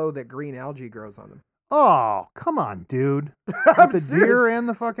so slow that green algae grows on them. Oh, come on, dude. With the deer and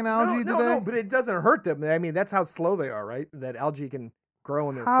the fucking algae today? No, but it doesn't hurt them. I mean, that's how slow they are, right? That algae can grow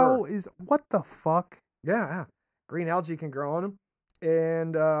in their How fur. is, what the fuck? Yeah. Green algae can grow on them.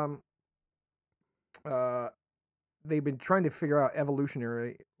 And they've been trying to figure out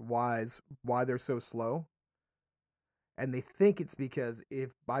evolutionary-wise why they're so slow. And they think it's because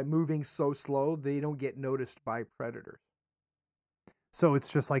if by moving so slow, they don't get noticed by predators. So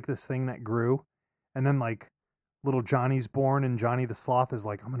it's just like this thing that grew, and then like little Johnny's born, and Johnny the Sloth is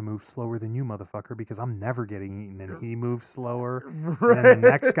like, I'm going to move slower than you, motherfucker, because I'm never getting eaten. And he moves slower. Right. And then the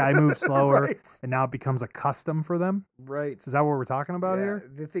next guy moves slower. Right. And now it becomes a custom for them. Right. Is that what we're talking about here?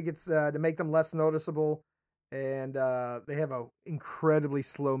 They think it's to make them less noticeable. And they have an incredibly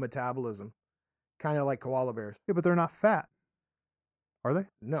slow metabolism. Kind of like koala bears. Yeah, but they're not fat. Are they?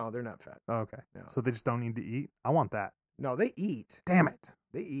 No, they're not fat. Oh, okay. No. So they just don't need to eat? I want that. No, they eat. Damn it.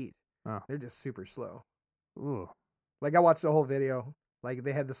 They eat. Oh. They're just super slow. Ooh. Like, I watched the whole video. Like,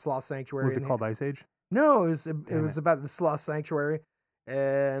 they had the sloth sanctuary. Was it called Ice Age? No, it was about the sloth sanctuary,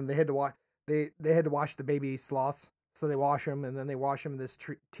 and they had to wash. They had to wash the baby sloths, so they wash them, and then they wash them in this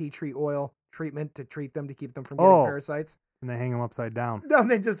tea tree oil treatment to treat them to keep them from getting parasites. And they hang them upside down. No,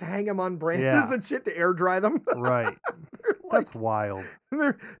 they just hang them on branches and shit to air dry them. Right. That's wild.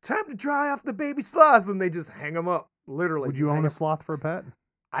 They're time to dry off the baby sloths, and they just hang them up. Literally. Would you own a sloth for a pet?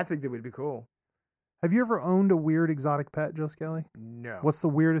 I think that would be cool. Have you ever owned a weird exotic pet, Joe Skelly? No. What's the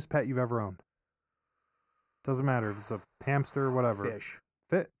weirdest pet you've ever owned? Doesn't matter if it's a hamster, whatever. Fish.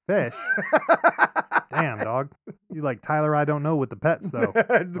 Fish? Damn, dog. You like Tyler, I don't know with the pets, though.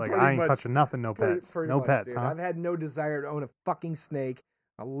 Like, I ain't touching nothing, no pets. No pets, dude. huh? I've had no desire to own a fucking snake,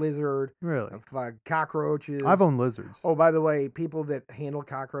 a lizard, really, cockroaches. I've owned lizards. Oh, by the way, people that handle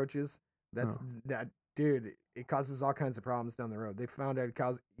cockroaches, dude, it causes all kinds of problems down the road. They found out it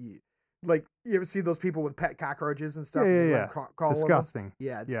causes, like, you ever see those people with pet cockroaches and stuff? Yeah. Disgusting.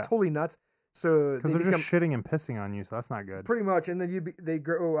 Yeah, it's totally nuts. So because they're just shitting and pissing on you, so that's not good. Pretty much, and then they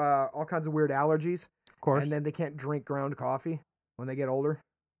grow all kinds of weird allergies. Of course. And then they can't drink ground coffee when they get older.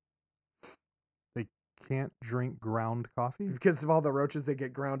 They can't drink ground coffee? Because of all the roaches that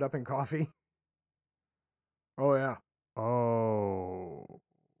get ground up in coffee. Oh, yeah. Oh,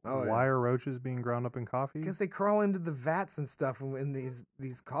 why are roaches being ground up in coffee? Because they crawl into the vats and stuff in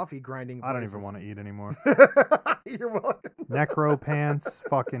these coffee grinding places. I don't even want to eat anymore. You're welcome. Necro pants,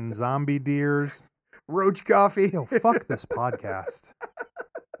 fucking zombie deers. Roach coffee. Yo, fuck this podcast.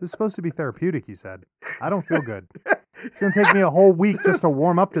 This is supposed to be therapeutic, you said. I don't feel good. It's going to take me a whole week just to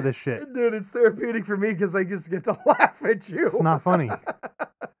warm up to this shit. Dude, it's therapeutic for me because I just get to laugh at you. It's not funny.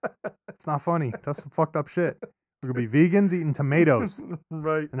 It's not funny. That's some fucked up shit. We're going to be vegans eating tomatoes.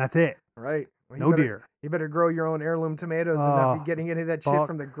 Right. And that's it. Right. Well, no deer. You better grow your own heirloom tomatoes and not be getting any of that shit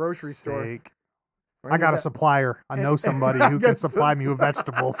from the grocery store. I got a supplier. I know somebody who can supply me with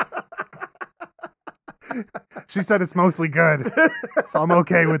vegetables. She said it's mostly good, so I'm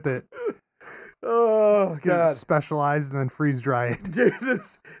okay with it. Oh, God. Specialize and then freeze dry it. Dude,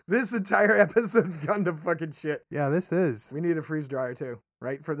 this entire episode's gone to fucking shit. Yeah, this is. We need a freeze dryer, too,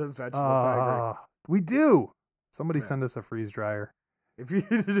 right? For those vegetables. I agree. We do. Somebody send us a freeze dryer. If you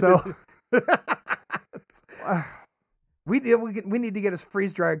so, we need to get a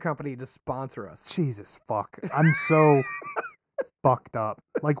freeze dryer company to sponsor us. Jesus fuck. I'm so fucked up.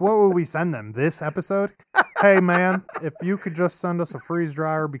 Like, what would we send them? This episode? Hey, man, if you could just send us a freeze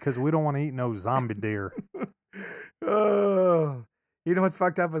dryer because we don't want to eat no zombie deer. Oh, you know what's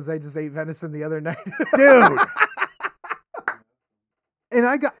fucked up is I just ate venison the other night. Dude.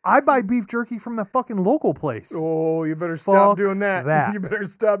 And I buy beef jerky from the fucking local place. Oh, you better stop doing that. You better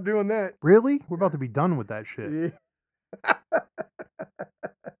stop doing that. Really? We're about to be done with that shit. Yeah.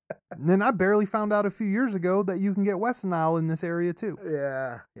 And then I barely found out a few years ago that you can get West Nile in this area too.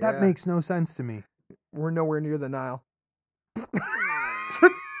 Yeah. That makes no sense to me. We're nowhere near the Nile.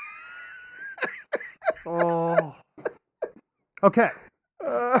 Oh. Okay.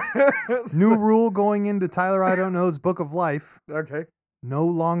 New rule going into Tyler I Don't Know's Book of Life. Okay. No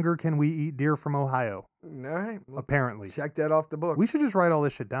longer can we eat deer from Ohio. All right. Well, apparently. Check that off the book. We should just write all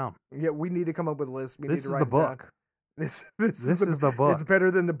this shit down. Yeah, we need to come up with a list. This is the book. This is the book. It's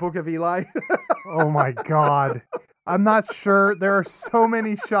better than the Book of Eli. Oh my God. I'm not sure. There are so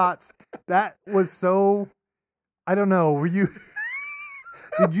many shots. That was so, I don't know. Were you,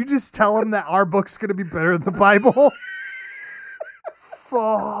 did you just tell him that our book's going to be better than the Bible?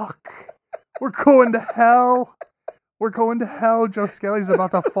 Fuck. We're going to hell. We're going to hell. Joe Skelly's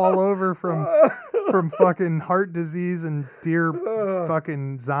about to fall over from fucking heart disease and deer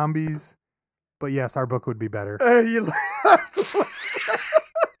fucking zombies. But yes, our book would be better.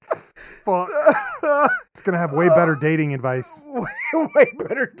 Fuck. It's going to have way better dating advice. Way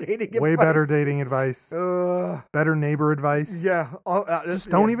better dating advice. Way better dating advice. Better neighbor advice. Yeah. Just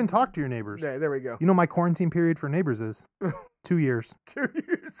don't even talk to your neighbors. Yeah, there we go. You know my quarantine period for neighbors is 2 years. 2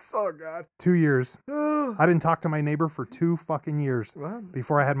 years. Oh, God. 2 years. I didn't talk to my neighbor for 2 fucking years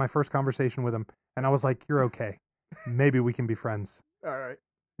before I had my first conversation with him. And I was like, you're okay. Maybe we can be friends. All right.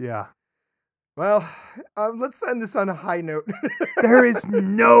 Yeah. Well, let's end this on a high note. There is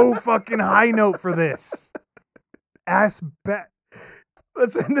no fucking high note for this. Ass bat.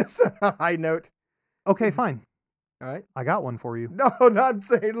 Let's end this on a high note. Okay, fine. All right. I got one for you. No, not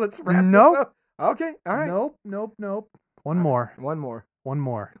saying let's wrap this up. Okay, all right. Nope. One more.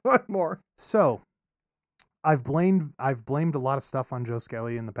 So, I've blamed a lot of stuff on Joe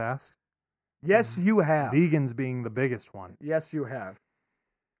Skelly in the past. Yes, you have. Vegans being the biggest one. Yes, you have.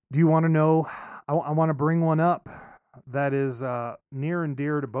 Do you want to know? I want to bring one up that is near and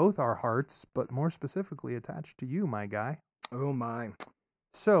dear to both our hearts, but more specifically attached to you, my guy. Oh, my.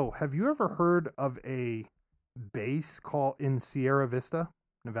 So, have you ever heard of a base called in Sierra Vista,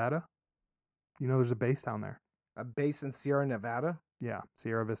 Nevada? You know there's a base down there. A base in Sierra Nevada? Yeah,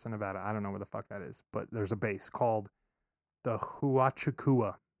 Sierra Vista, Nevada. I don't know where the fuck that is, but there's a base called the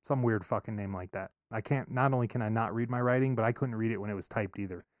Huachacua. Some weird fucking name like that. Not only can I not read my writing, but I couldn't read it when it was typed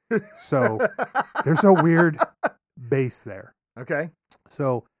either. So there's a weird base there. Okay.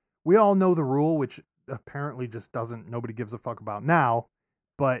 So we all know the rule, which apparently just nobody gives a fuck about now,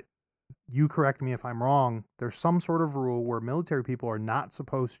 but you correct me if I'm wrong. There's some sort of rule where military people are not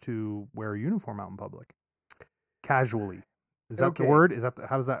supposed to wear a uniform out in public. Casually. Is that the word?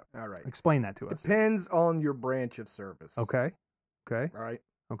 How does that? All right. Explain that to us. Depends on your branch of service. Okay. All right.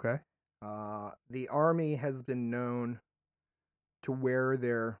 Okay. The Army has been known to wear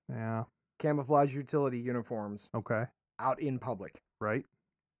their camouflage utility uniforms out in public. Right.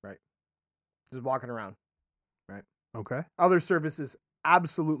 Just walking around. Right. Okay. Other services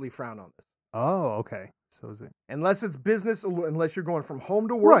absolutely frown on this. Oh, okay. So is it? Unless it's business, unless you're going from home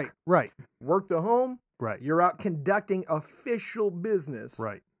to work. Right. Work to home. Right. You're out conducting official business.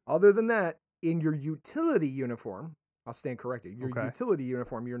 Right. Other than that, in your utility uniform, I'll stand corrected. Your utility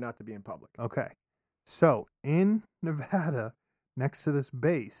uniform, you're not to be in public. Okay. So in Nevada, next to this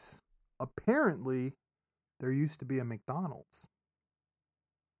base, apparently there used to be a McDonald's.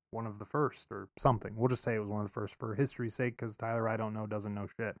 One of the first or something. We'll just say it was one of the first for history's sake because Tyler, I don't know, doesn't know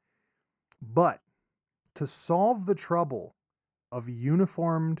shit. But to solve the trouble of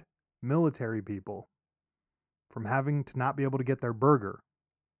uniformed military people from having to not be able to get their burger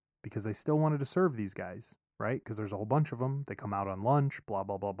because they still wanted to serve these guys, right? Because there's a whole bunch of them. They come out on lunch, blah,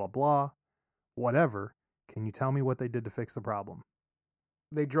 blah, blah, blah, blah, whatever. Can you tell me what they did to fix the problem?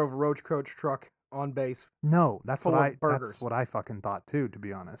 They drove a roach coach truck on base. No, that's what I fucking thought too, to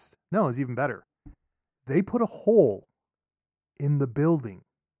be honest. No, it's even better. They put a hole in the building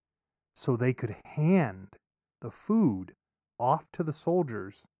so they could hand the food off to the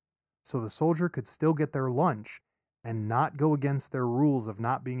soldiers so the soldier could still get their lunch and not go against their rules of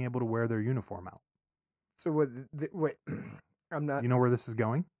not being able to wear their uniform out. So wait, I'm not... You know where this is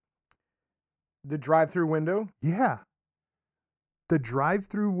going? The drive-through window? Yeah. The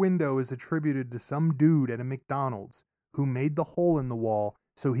drive-through window is attributed to some dude at a McDonald's who made the hole in the wall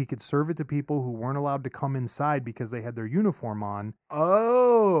so he could serve it to people who weren't allowed to come inside because they had their uniform on.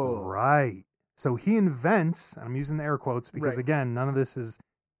 Oh. Right. So he invents, and I'm using the air quotes because, again, none of this is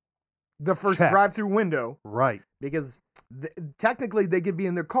the first drive-through window. Right. Because technically they could be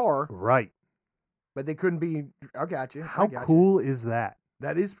in their car. Right. But they couldn't be. I got you. How cool is that?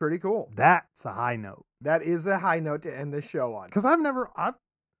 That is pretty cool. That's a high note. That is a high note to end this show on. Because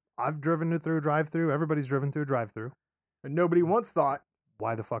I've driven through a drive-through. Everybody's driven through a drive-through. And nobody once thought,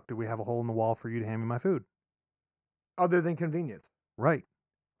 why the fuck do we have a hole in the wall for you to hand me my food? Other than convenience. Right.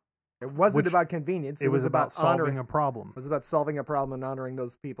 It wasn't about convenience. It was about solving a problem. It was about solving a problem and honoring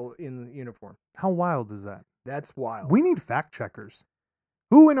those people in uniform. How wild is that? That's wild. We need fact checkers.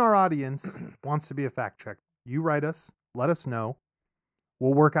 Who in our audience wants to be a fact checker? You write us. Let us know.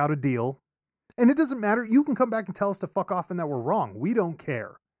 We'll work out a deal. And it doesn't matter. You can come back and tell us to fuck off and that we're wrong. We don't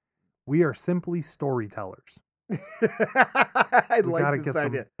care. We are simply storytellers. I we like gotta this get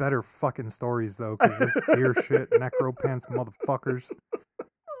idea. some better fucking stories though, because this deer shit, necropants, motherfuckers.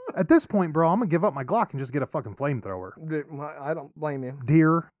 At this point, bro, I'm gonna give up my Glock and just get a fucking flamethrower. I don't blame you.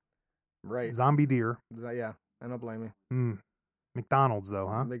 Deer, right? Zombie deer. Yeah, I don't blame you. McDonald's though,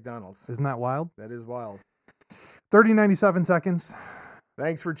 huh? McDonald's. Isn't that wild? That is wild. 30:97 seconds.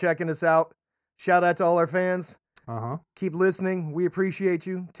 Thanks for checking us out. Shout out to all our fans. Keep listening. We appreciate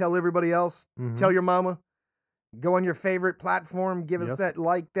you. Tell everybody else. Tell your mama. Go on your favorite platform. Give us that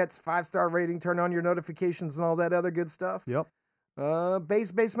like. That's 5-star rating. Turn on your notifications and all that other good stuff. Yep.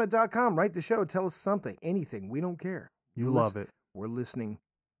 Basebasement.com. Write the show. Tell us something. Anything. We don't care. You love it. We're listening.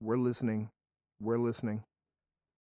 We're listening. We're listening.